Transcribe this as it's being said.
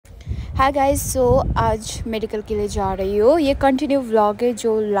Hi guys, सो आज medical के लिए जा रही हो। ये कंटिन्यू व्लॉग है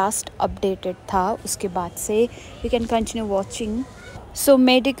जो लास्ट अपडेटेड था उसके बाद से। You can continue watching. So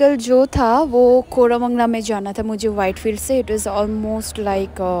medical जो था वो कोरामंगला में जाना था मुझे वाइटफील्ड से। It is almost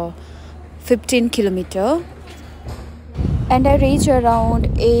like 15 kilometre and I reach around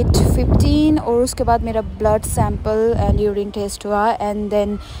 8:15 और उसके बाद मेरा blood sample and urine test हुआ एंड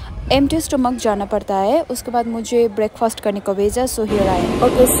देन एम्प्टी स्टमक जाना पड़ता है। उसके बाद मुझे ब्रेकफास्ट करने को भेजा। So here I am.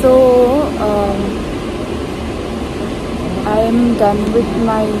 Okay, so I am done with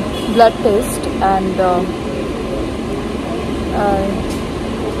my blood test and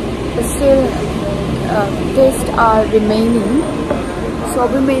still test are remaining. सो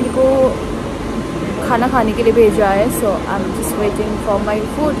अभी मेरे को खाना खाने के लिए भेजा है। सो I am just waiting for my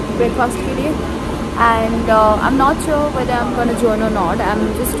food breakfast के लिए and I'm not sure whether I'm gonna join or not. I'm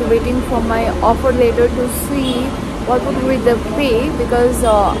just waiting for my offer letter to see what would be the pay because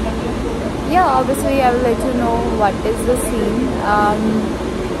yeah, obviously I will let you know what is the scene.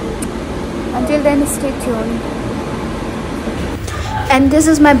 Until then, stay tuned. And this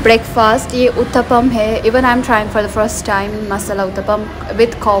is my breakfast. ये उत्तपम है. Even I'm trying for the first time masala uttapam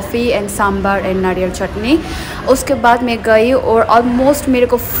with coffee and sambar and नारियल चटनी. उसके बाद मैं गई और almost मेरे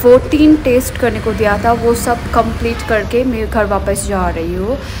को 14 टेस्ट करने को दिया था. वो सब कंप्लीट करके मैं घर वापस जा रही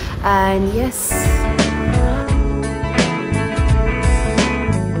हूँ. And yes.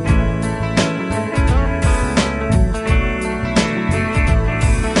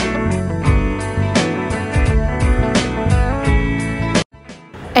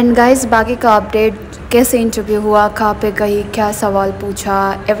 एंड गाइस, बाकी का अपडेट, कैसे इंटरव्यू हुआ, कहाँ पे गई, क्या सवाल पूछा,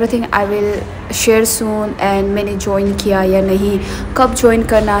 everything I will share soon. And मैंने ज्वाइन किया या नहीं, कब ज्वाइन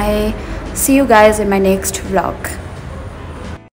करना है. सी you guys in my next vlog.